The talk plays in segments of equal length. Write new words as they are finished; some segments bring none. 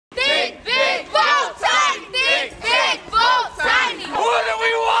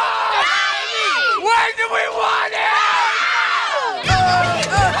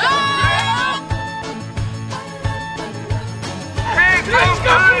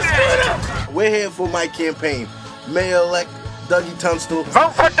We're here for my campaign. Mayor-elect Dougie Tunstall. Vote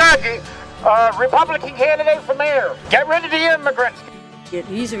for Dougie, Republican candidate for mayor. Get rid of the immigrants.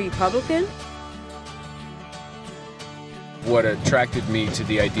 He's a Republican? What attracted me to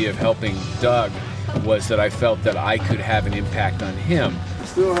the idea of helping Doug was that I felt that I could have an impact on him. I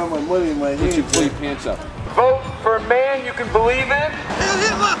still have my money in my hand. Put your plea pants up. Vote for a man you can believe in.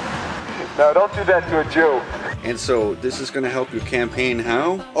 No, don't do that to a Jew. And so this is going to help your campaign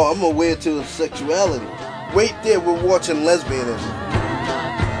how? Oh, I'm aware to his sexuality. Wait there, we're watching lesbianism.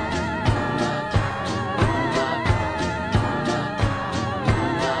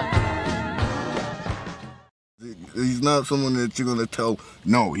 He's not someone that you're going to tell,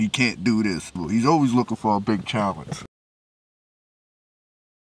 no, he can't do this. He's always looking for a big challenge.